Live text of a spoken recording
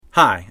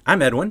Hi,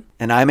 I'm Edwin.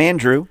 And I'm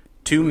Andrew.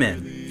 2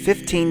 men.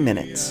 15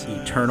 minutes.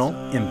 Eternal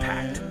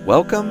impact.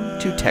 Welcome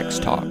to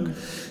Text Talk.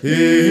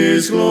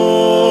 His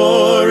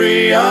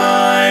glory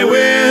I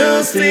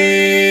will see.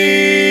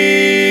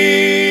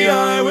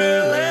 I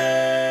will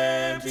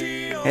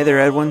empty. Hey there,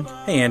 Edwin.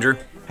 Hey, Andrew.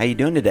 How you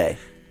doing today?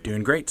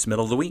 Doing great. It's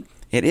middle of the week.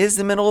 It is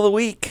the middle of the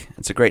week.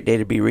 It's a great day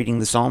to be reading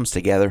the Psalms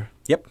together.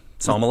 Yep.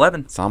 Psalm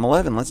 11. Psalm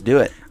 11. Let's do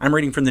it. I'm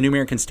reading from the New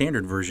American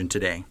Standard Version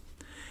today.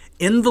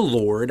 In the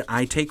Lord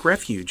I take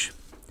refuge.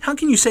 How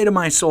can you say to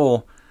my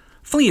soul,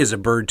 flee as a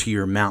bird to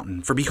your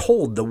mountain? For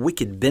behold, the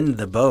wicked bend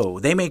the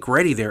bow. They make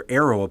ready their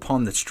arrow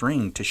upon the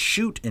string to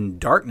shoot in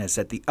darkness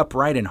at the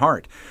upright in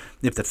heart.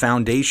 If the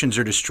foundations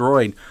are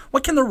destroyed,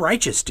 what can the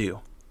righteous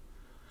do?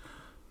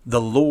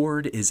 The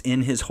Lord is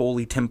in his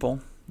holy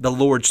temple. The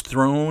Lord's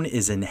throne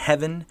is in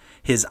heaven.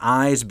 His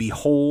eyes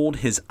behold,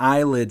 his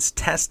eyelids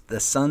test the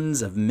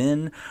sons of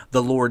men.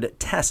 The Lord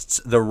tests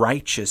the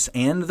righteous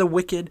and the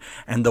wicked,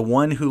 and the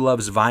one who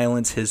loves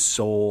violence his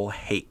soul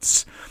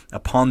hates.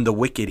 Upon the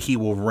wicked he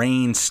will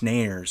rain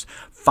snares.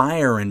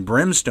 Fire and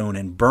brimstone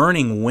and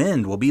burning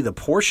wind will be the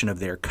portion of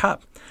their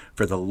cup.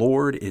 For the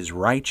Lord is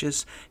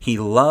righteous. He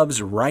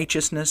loves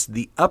righteousness.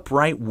 The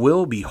upright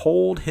will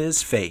behold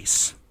his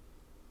face.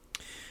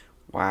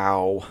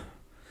 Wow.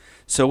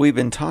 So we've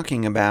been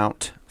talking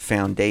about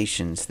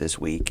foundations this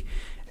week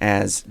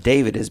as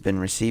David has been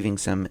receiving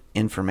some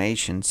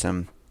information,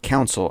 some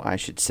counsel, I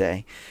should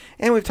say.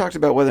 And we've talked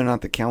about whether or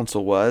not the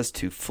counsel was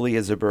to flee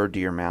as a bird to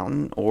your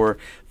mountain, or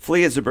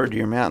flee as a bird to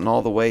your mountain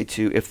all the way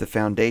to if the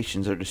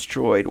foundations are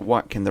destroyed,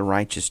 what can the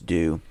righteous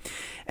do?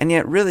 And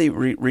yet really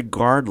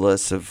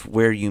regardless of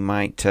where you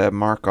might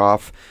mark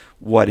off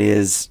what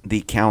is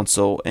the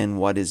counsel and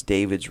what is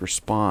David's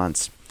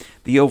response,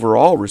 the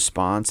overall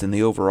response and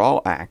the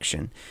overall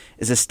action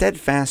is a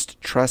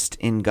steadfast trust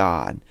in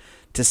God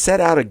to set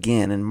out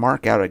again and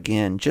mark out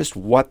again just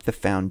what the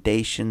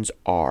foundations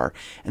are.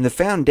 And the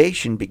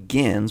foundation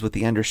begins with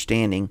the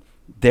understanding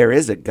there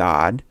is a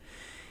God.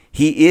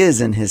 He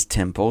is in his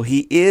temple.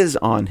 He is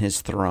on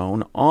his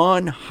throne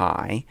on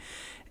high.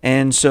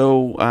 And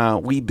so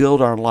we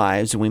build our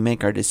lives and we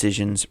make our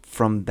decisions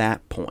from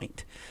that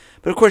point.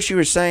 But of course, you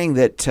were saying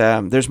that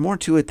there's more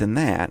to it than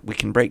that. We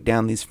can break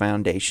down these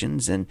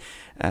foundations and,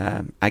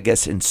 I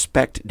guess,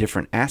 inspect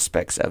different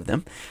aspects of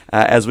them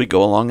as we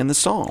go along in the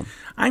psalm.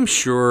 I'm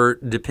sure,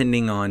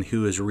 depending on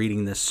who is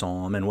reading this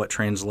psalm and what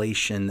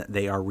translation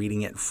they are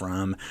reading it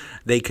from,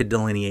 they could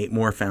delineate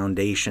more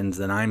foundations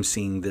than I'm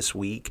seeing this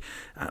week.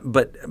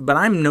 But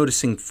I'm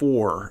noticing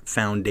 4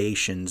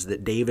 foundations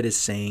that David is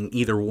saying,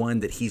 either one,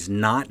 that he's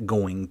not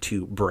going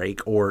to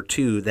break, or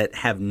 2, that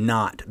have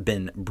not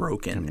been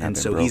broken. And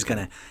so he's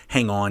going to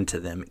hang on to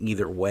them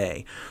either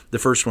way. The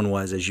first one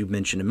was, as you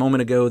mentioned a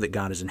moment ago, that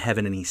God is in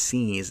heaven and he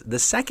sees. The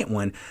second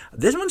one,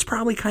 this one's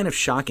probably kind of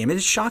shocking. I mean,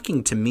 it's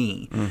shocking to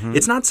me. Mm-hmm.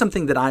 It's not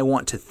something that I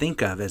want to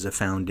think of as a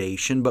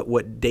foundation, but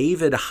what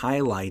David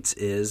highlights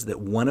is that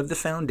one of the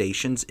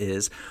foundations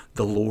is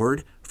the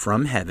Lord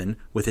from heaven,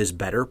 with his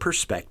better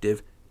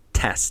perspective,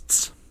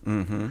 tests.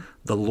 Mm-hmm.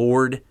 The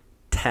Lord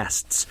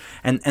tests.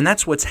 And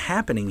that's what's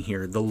happening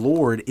here. The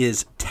Lord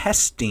is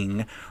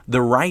testing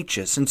the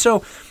righteous. And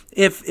so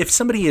if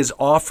somebody is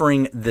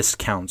offering this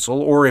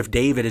counsel, or if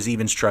David is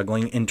even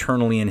struggling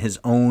internally in his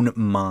own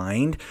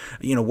mind,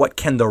 what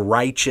can the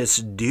righteous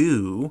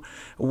do?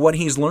 What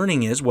he's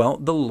learning is, well,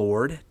 the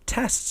Lord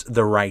tests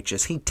the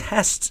righteous. He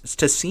tests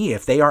to see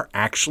if they are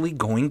actually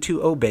going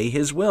to obey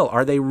his will.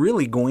 Are they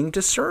really going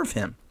to serve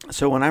him?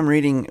 So when I'm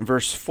reading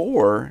verse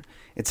 4,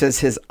 it says,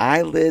 his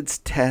eyelids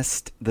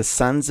test the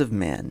sons of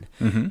men.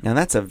 Mm-hmm. Now,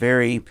 that's a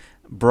very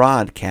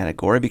broad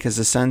category because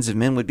the sons of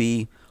men would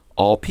be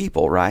all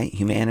people, right?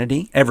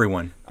 Humanity?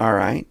 Everyone. All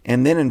right.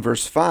 And then in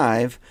verse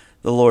 5,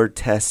 the Lord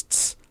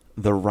tests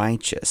the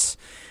righteous.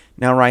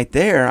 Now, right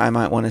there, I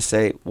might want to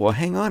say, well,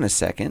 hang on a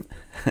second.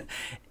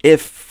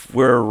 If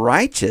we're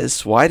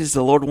righteous, why does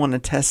the Lord want to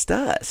test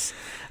us?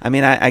 I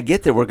mean, I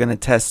get that we're going to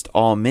test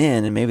all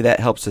men, and maybe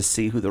that helps us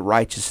see who the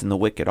righteous and the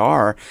wicked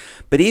are.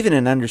 But even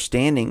in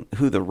understanding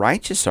who the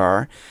righteous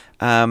are,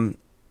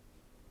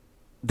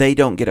 they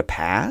don't get a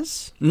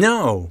pass?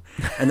 No.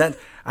 And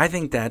I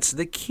think that's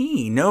the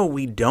key. No,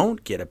 we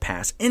don't get a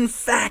pass. In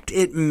fact,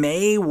 it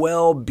may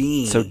well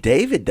be. So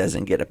David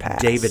doesn't get a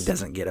pass. David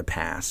doesn't get a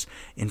pass.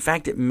 In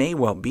fact, it may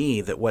well be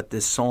that what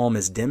this psalm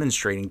is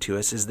demonstrating to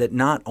us is that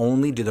not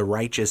only do the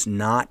righteous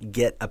not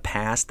get a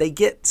pass, they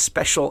get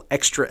special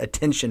extra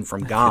attention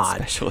from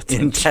God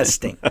in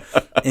testing.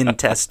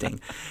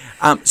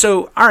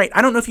 So, all right,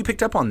 I don't know if you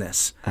picked up on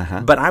this,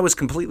 but I was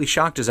completely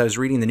shocked as I was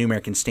reading the New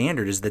American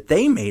Standard is that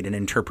they made an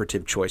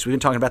interpretive choice. We've been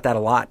talking about that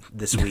a lot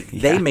this week.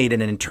 Yeah. They made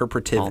an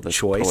interpretive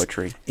choice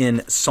poetry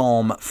in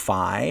Psalm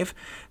 5.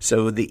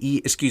 So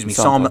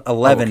Psalm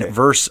 11,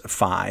 verse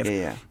 5.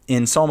 Yeah.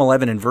 In Psalm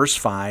 11 and verse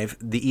 5,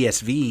 the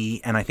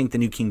ESV, and I think the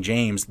New King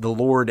James, the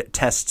Lord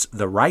tests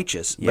the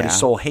righteous, but his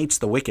soul hates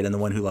the wicked and the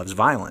one who loves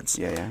violence.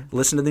 Yeah.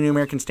 Listen to the New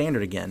American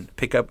Standard again.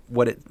 Pick up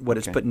what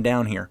it's putting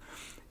down here.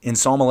 In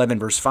Psalm 11,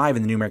 verse 5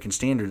 in the New American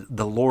Standard,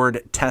 the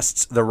Lord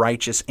tests the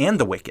righteous and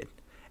the wicked,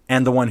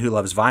 and the one who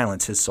loves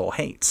violence his soul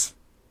hates.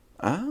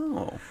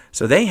 Oh.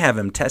 So they have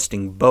him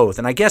testing both.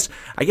 And I guess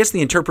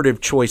the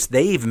interpretive choice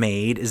they've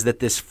made is that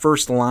this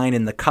first line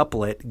in the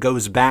couplet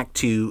goes back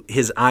to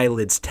his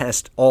eyelids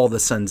test all the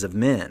sons of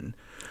men,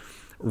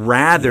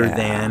 rather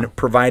than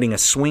providing a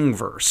swing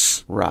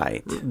verse.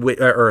 Right.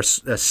 Or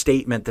a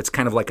statement that's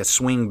kind of like a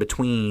swing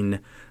between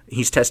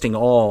he's testing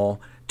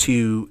all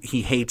to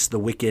he hates the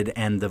wicked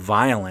and the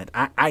violent.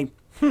 I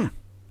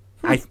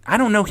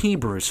don't know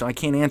Hebrew, so I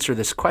can't answer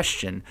this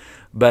question,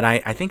 but I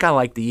think I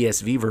like the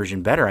ESV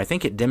version better. I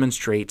think it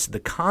demonstrates the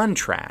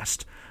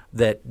contrast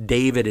that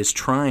David is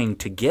trying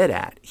to get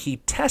at. He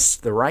tests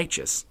the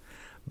righteous,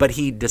 but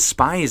he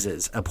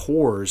despises,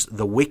 abhors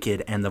the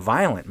wicked and the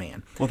violent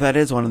man. Well, that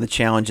is one of the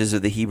challenges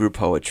of the Hebrew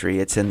poetry.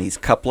 It's in these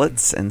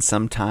couplets, and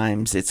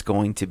sometimes it's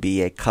going to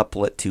be a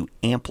couplet to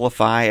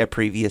amplify a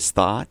previous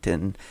thought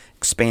and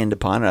expand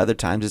upon it. Other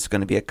times it's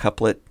going to be a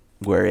couplet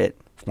where it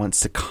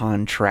wants to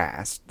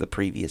contrast the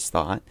previous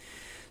thought.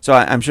 So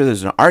I'm sure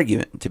there's an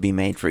argument to be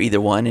made for either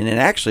one, and it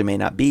actually may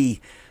not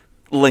be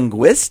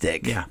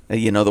linguistic,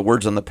 the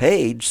words on the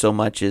page, so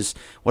much as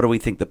what do we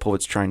think the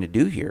poet's trying to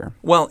do here?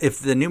 Well,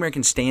 if the New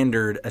American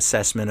Standard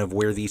assessment of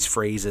where these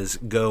phrases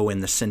go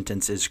in the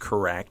sentence is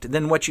correct,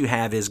 then what you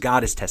have is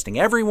God is testing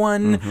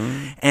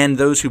everyone, and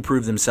those who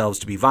prove themselves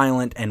to be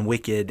violent and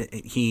wicked,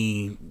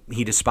 he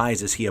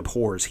despises, he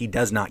abhors, he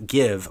does not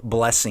give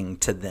blessing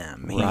to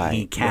them.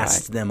 He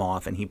casts them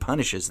off and he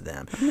punishes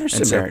them. There's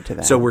some merit to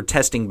that. So we're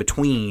testing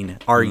between,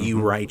 are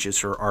you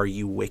righteous or are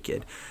you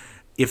wicked?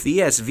 If the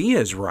ESV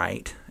is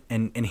right,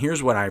 and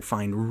here's what I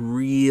find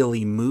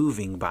really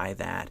moving by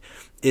that,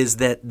 is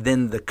that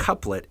then the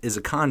couplet is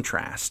a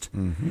contrast.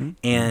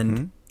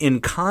 And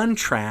in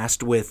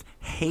contrast with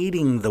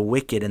hating the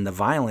wicked and the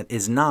violent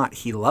is not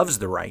he loves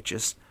the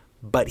righteous,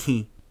 but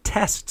he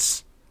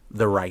tests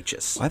the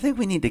righteous. Well, I think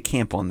we need to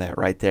camp on that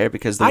right there,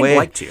 because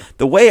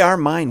the way our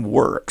mind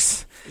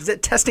works is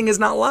that testing is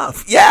not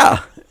love.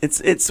 Yeah.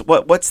 It's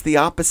what's the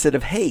opposite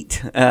of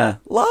hate?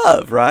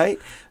 Love, right?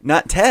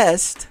 Not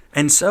test.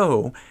 And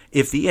so,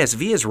 if the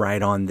ESV is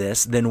right on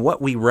this, then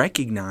what we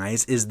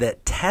recognize is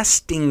that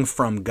testing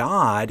from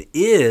God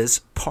is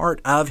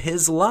part of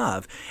his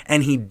love.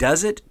 And he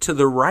does it to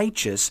the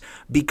righteous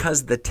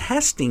because the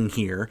testing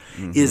here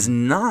is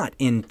not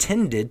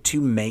intended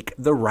to make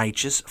the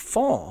righteous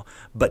fall,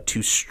 but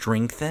to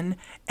strengthen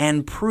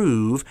and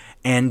prove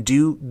and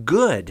do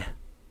good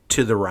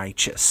to the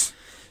righteous.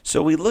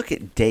 So we look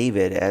at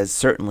David as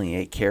certainly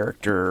a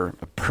character,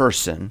 a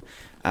person.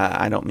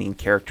 I don't mean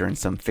character in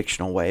some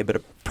fictional way, but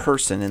a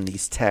person in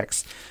these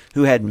texts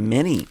who had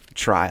many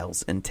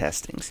trials and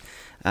testings,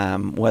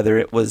 whether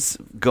it was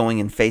going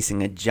and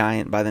facing a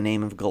giant by the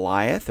name of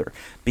Goliath or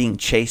being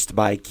chased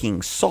by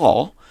King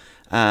Saul.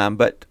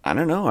 But I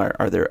don't know,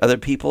 are there other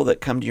people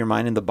that come to your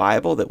mind in the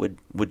Bible that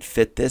would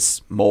fit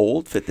this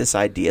mold, fit this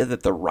idea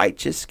that the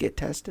righteous get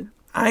tested?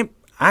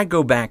 I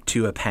go back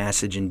to a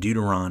passage in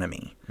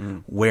Deuteronomy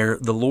where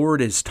the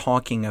Lord is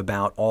talking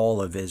about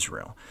all of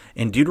Israel.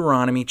 In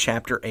Deuteronomy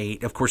chapter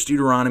 8, of course,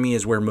 Deuteronomy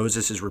is where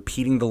Moses is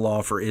repeating the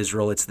law for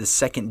Israel. It's the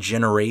second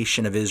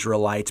generation of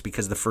Israelites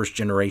because the first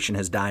generation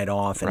has died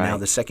off, and now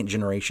the second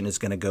generation is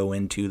going to go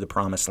into the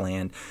promised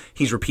land.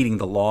 He's repeating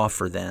the law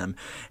for them.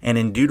 And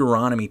in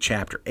Deuteronomy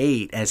chapter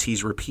 8, as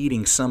he's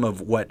repeating some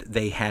of what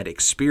they had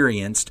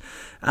experienced,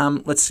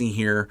 let's see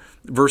here,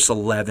 verse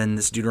 11,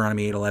 this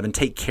Deuteronomy 8:11,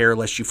 take care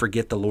lest you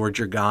forget the Lord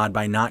your God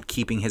by not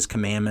keeping his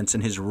commandments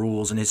and his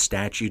rules and his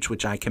statutes,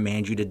 which I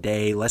command you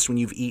today, lest when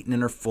you've eaten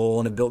and are full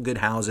and have built good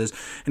houses.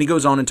 And he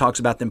goes on and talks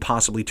about them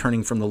possibly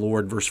turning from the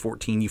Lord. Verse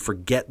 14, you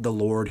forget the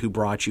Lord who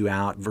brought you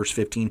out. Verse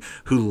 15,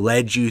 who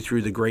led you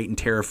through the great and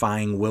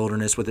terrifying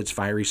wilderness with its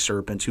fiery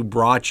serpents, who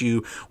brought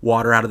you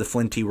water out of the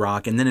flinty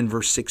rock. And then in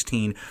verse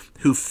 16,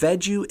 who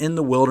fed you in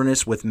the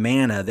wilderness with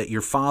manna that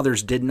your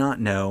fathers did not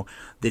know,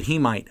 that he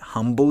might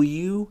humble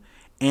you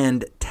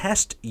and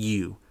test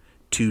you,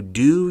 to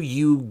do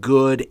you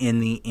good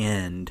in the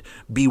end.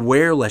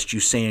 Beware lest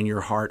you say in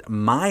your heart,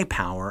 my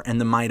power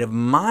and the might of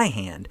my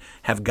hand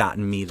have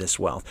gotten me this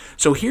wealth.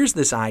 So here's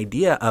this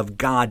idea of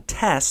God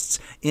tests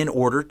in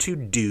order to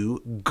do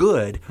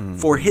good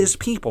for his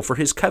people, for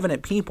his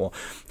covenant people.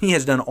 He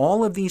has done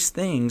all of these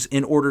things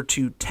in order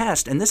to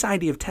test, and this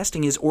idea of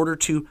testing is order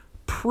to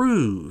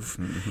prove,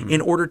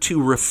 in order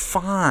to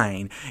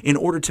refine, in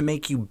order to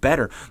make you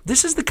better.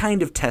 This is the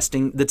kind of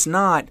testing that's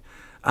not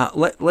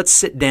let's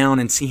sit down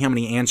and see how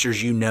many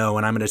answers you know,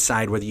 and I'm going to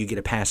decide whether you get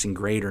a passing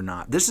grade or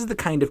not. This is the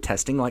kind of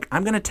testing, like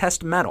I'm going to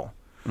test metal.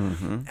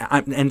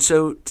 And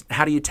so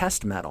how do you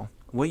test metal?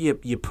 Well,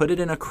 you put it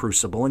in a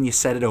crucible and you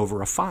set it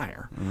over a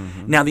fire.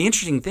 Now, the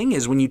interesting thing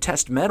is when you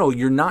test metal,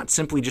 you're not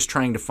simply just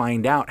trying to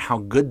find out how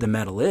good the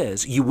metal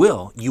is. You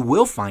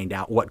will find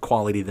out what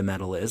quality the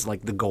metal is,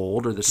 like the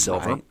gold or the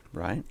silver.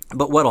 Right.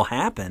 But what'll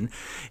happen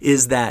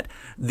is that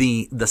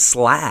the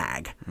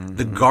slag,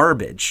 the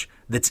garbage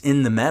that's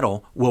in the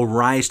metal will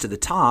rise to the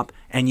top,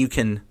 and you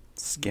can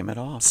skim it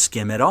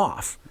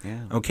off.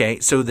 Yeah.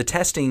 Okay, so the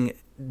testing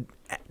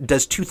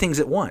does two things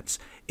at once.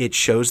 It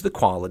shows the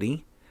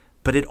quality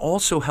but it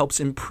also helps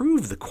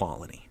improve the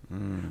quality.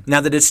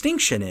 Now, the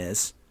distinction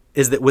is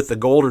that with the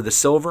gold or the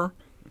silver,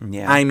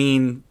 I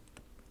mean,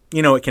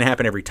 it can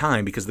happen every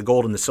time because the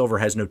gold and the silver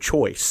has no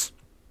choice.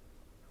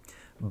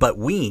 But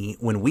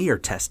when we are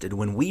tested,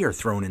 when we are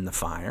thrown in the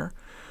fire,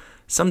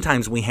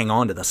 sometimes we hang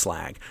on to the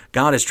slag.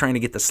 God is trying to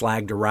get the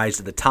slag to rise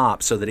to the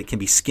top so that it can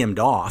be skimmed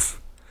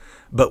off.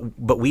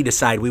 But we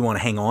decide we want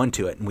to hang on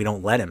to it, and we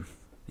don't let him.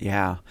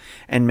 Yeah,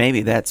 and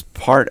maybe that's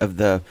part of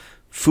the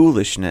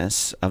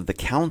foolishness of the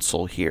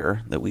counsel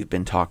here that we've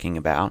been talking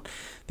about.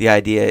 The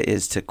idea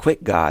is to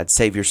quit God,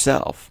 save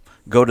yourself,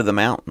 go to the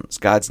mountains.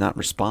 God's not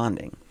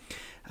responding.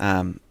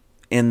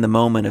 In the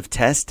moment of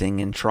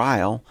testing and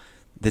trial,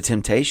 the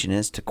temptation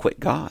is to quit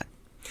God.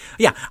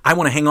 Yeah, I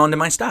want to hang on to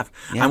my stuff.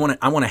 Yeah. I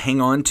want to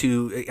hang on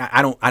to.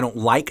 I don't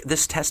like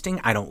this testing.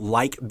 I don't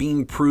like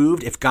being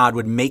proved. If God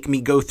would make me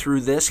go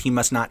through this, He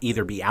must not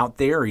either be out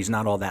there or He's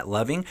not all that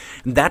loving.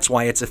 And that's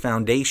why it's a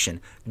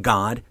foundation.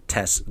 God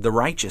tests the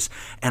righteous,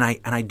 and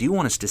I do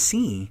want us to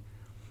see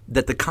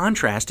that the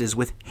contrast is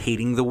with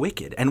hating the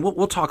wicked. And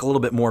we'll talk a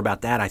little bit more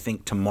about that, I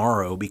think,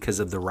 tomorrow because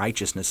of the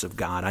righteousness of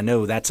God. I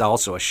know that's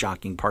also a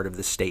shocking part of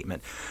this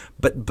statement,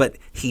 but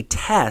He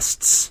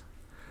tests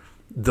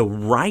the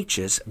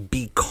righteous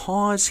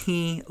because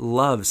He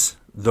loves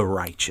the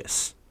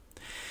righteous.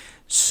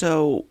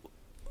 So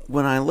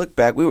when I look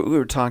back, we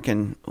were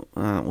talking,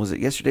 was it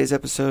yesterday's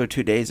episode or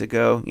 2 days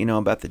ago,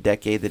 about the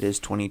decade that is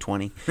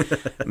 2020?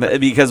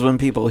 Because when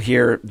people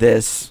hear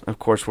this, of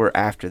course, we're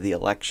after the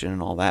election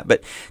and all that.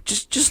 But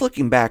just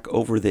looking back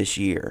over this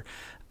year,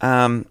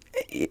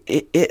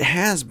 it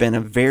has been a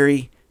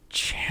very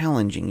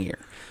challenging year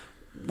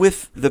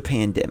with the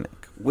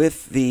pandemic,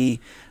 with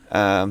the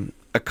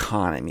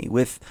economy,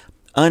 with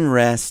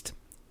unrest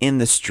in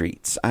the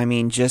streets. I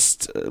mean,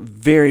 just a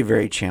very,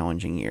 very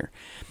challenging year.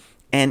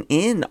 And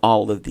in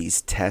all of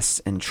these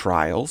tests and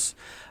trials,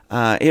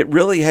 it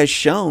really has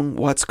shown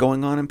what's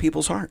going on in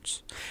people's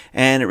hearts.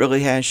 And it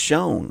really has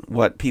shown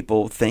what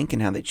people think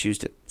and how they choose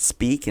to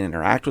speak and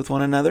interact with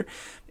one another.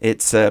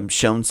 It's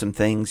shown some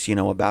things,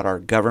 about our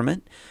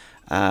government.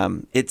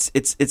 It's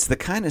the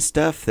kind of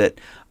stuff that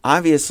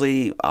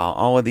obviously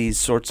all of these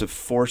sorts of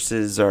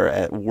forces are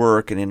at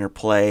work and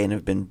interplay and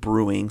have been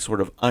brewing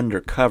sort of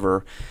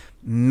undercover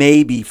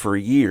maybe for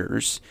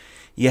years.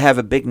 You have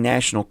a big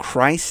national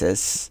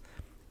crisis,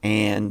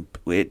 and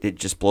it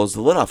just blows the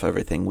lid off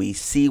everything. We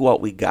see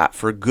what we got,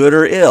 for good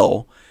or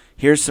ill.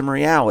 Here's some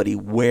reality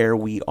where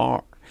we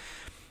are.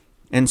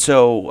 And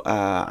so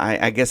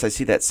I guess I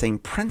see that same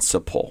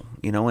principle,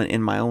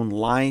 in my own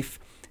life,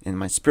 in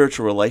my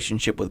spiritual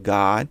relationship with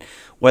God,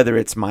 whether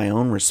it's my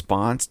own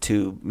response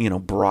to,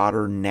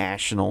 broader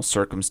national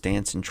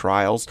circumstance and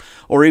trials,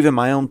 or even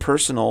my own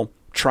personal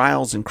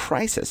trials and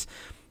crisis.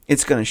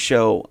 It's going to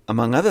show,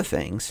 among other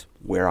things,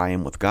 where I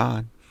am with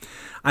God.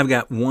 I've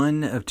got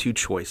one of two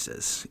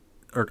choices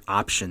or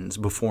options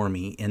before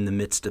me in the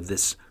midst of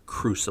this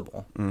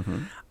crucible.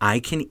 Mm-hmm. I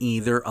can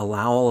either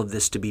allow all of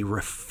this to be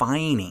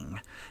refining.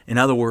 In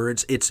other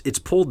words, it's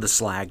pulled the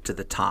slag to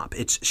the top.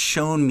 It's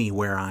shown me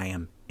where I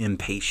am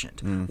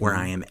impatient, where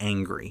I am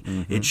angry.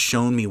 It's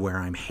shown me where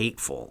I'm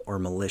hateful or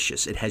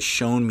malicious. It has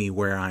shown me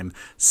where I'm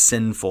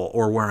sinful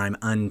or where I'm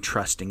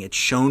untrusting. It's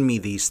shown me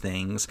these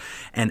things,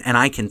 and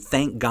I can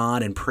thank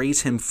God and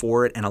praise Him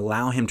for it and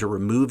allow Him to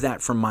remove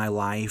that from my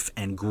life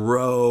and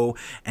grow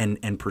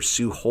and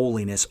pursue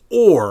holiness.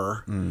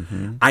 Or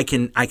I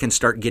can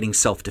start getting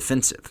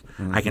self-defensive.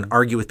 I can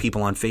argue with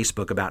people on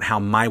Facebook about how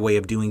my way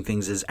of doing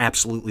things is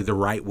absolutely the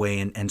right way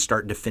and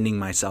start defending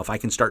myself. I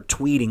can start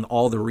tweeting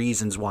all the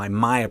reasons why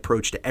my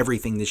approach to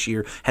everything this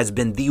year has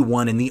been the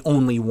one and the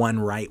only one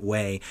right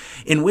way,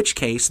 in which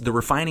case the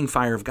refining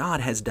fire of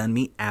God has done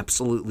me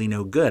absolutely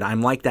no good.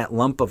 I'm like that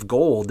lump of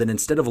gold that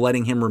instead of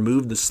letting Him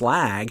remove the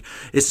slag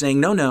is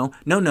saying, no,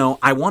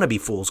 I want to be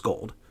fool's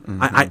gold.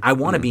 I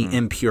want to be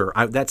impure.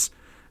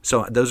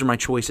 So those are my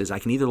choices. I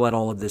can either let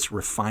all of this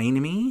refine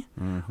me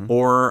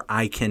or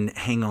I can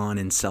hang on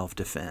in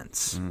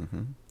self-defense.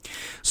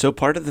 So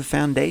part of the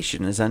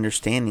foundation is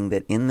understanding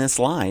that in this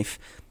life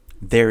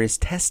there is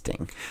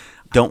testing.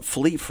 Don't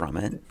flee from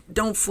it.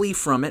 Don't flee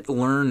from it.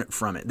 Learn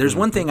from it. There's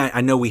one thing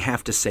I know we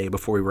have to say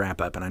before we wrap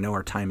up, and I know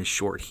our time is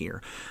short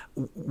here.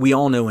 We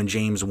all know in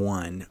James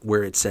 1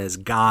 where it says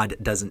God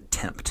doesn't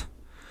tempt.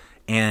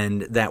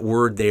 And that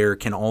word there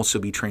can also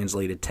be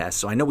translated test.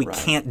 So I know we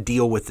can't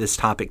deal with this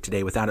topic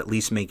today without at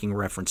least making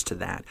reference to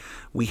that.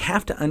 We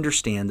have to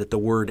understand that the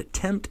word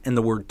tempt and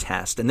the word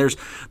test, and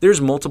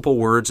there's multiple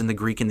words in the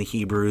Greek and the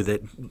Hebrew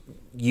that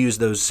use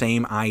those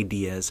same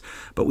ideas,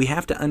 but we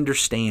have to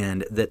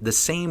understand that the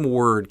same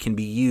word can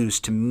be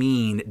used to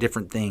mean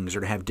different things or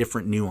to have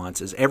different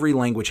nuances. Every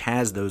language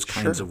has those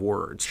kinds of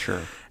words.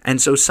 Sure.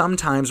 And so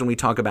sometimes when we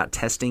talk about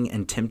testing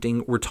and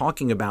tempting, we're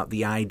talking about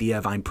the idea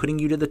of I'm putting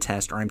you to the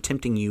test or I'm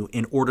tempting you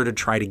in order to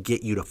try to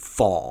get you to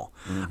fall.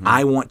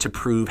 I want to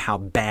prove how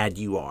bad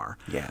you are.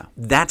 Yeah.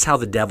 That's how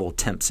the devil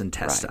tempts and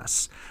tests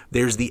us.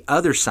 There's the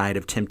other side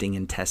of tempting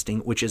and testing,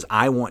 which is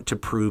I want to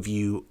prove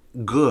you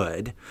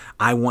good.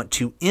 I want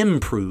to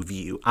improve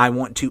you. I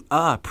want to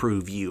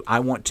approve you. I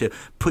want to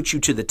put you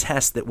to the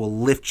test that will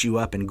lift you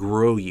up and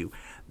grow you.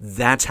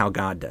 That's how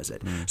God does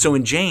it. Mm-hmm. So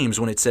in James,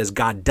 when it says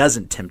God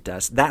doesn't tempt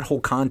us, that whole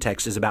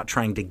context is about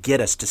trying to get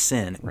us to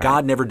sin. Right.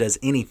 God never does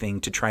anything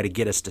to try to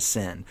get us to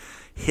sin.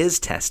 His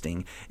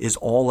testing is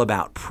all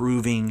about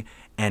proving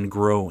and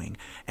growing.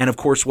 And of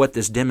course, what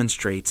this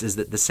demonstrates is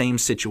that the same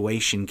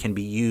situation can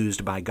be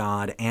used by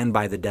God and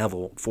by the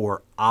devil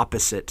for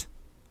opposite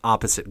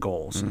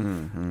goals.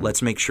 Mm-hmm.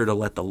 Let's make sure to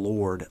let the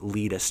Lord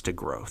lead us to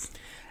growth.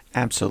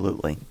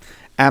 Absolutely.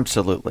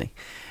 Absolutely.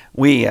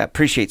 We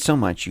appreciate so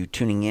much you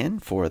tuning in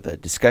for the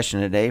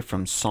discussion today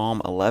from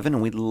Psalm 11,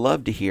 and we'd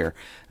love to hear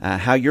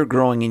how you're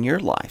growing in your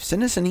life.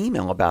 Send us an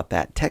email about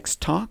that.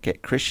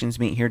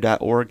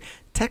 texttalk@christiansmeethere.org.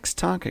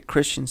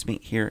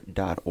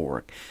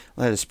 texttalk@christiansmeethere.org.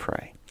 Let us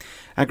pray.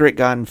 Our great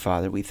God and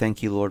Father, we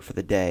thank you, Lord, for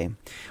the day.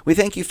 We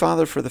thank you,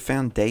 Father, for the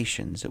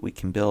foundations that we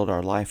can build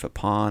our life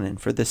upon,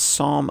 and for this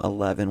Psalm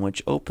 11,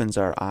 which opens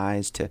our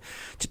eyes to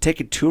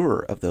take a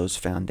tour of those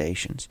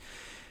foundations.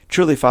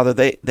 Truly, Father,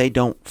 they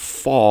don't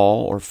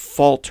fall or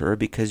falter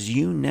because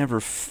you never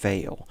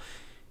fail.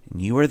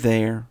 And you are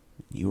there.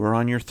 You are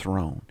on your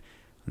throne.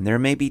 And there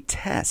may be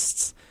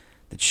tests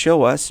that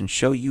show us and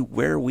show you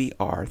where we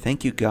are.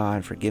 Thank you,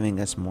 God, for giving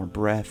us more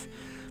breath,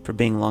 for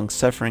being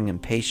long-suffering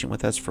and patient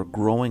with us, for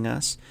growing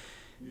us.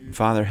 And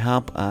Father,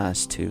 help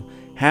us to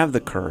have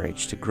the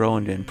courage to grow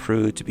and to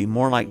improve, to be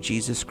more like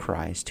Jesus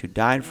Christ, who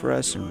died for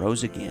us and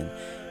rose again.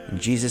 In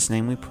Jesus'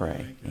 name we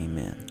pray.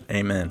 Amen.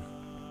 Amen.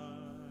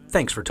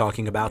 Thanks for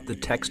talking about the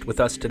text with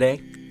us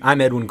today. I'm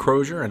Edwin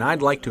Crozier, and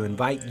I'd like to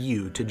invite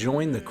you to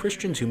join the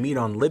Christians who meet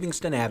on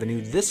Livingston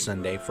Avenue this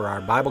Sunday for our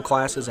Bible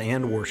classes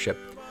and worship.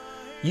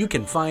 You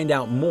can find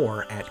out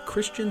more at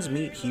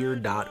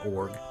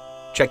christiansmeethere.org.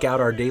 Check out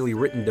our daily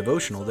written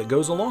devotional that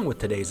goes along with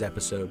today's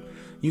episode.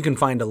 You can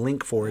find a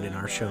link for it in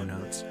our show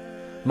notes.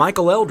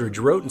 Michael Eldridge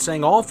wrote and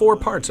sang all 4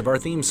 parts of our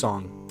theme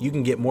song. You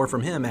can get more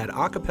from him at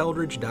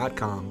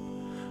acapeldridge.com.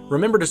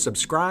 Remember to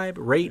subscribe,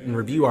 rate, and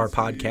review our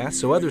podcast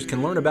so others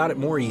can learn about it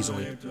more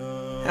easily.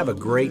 Have a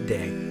great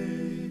day.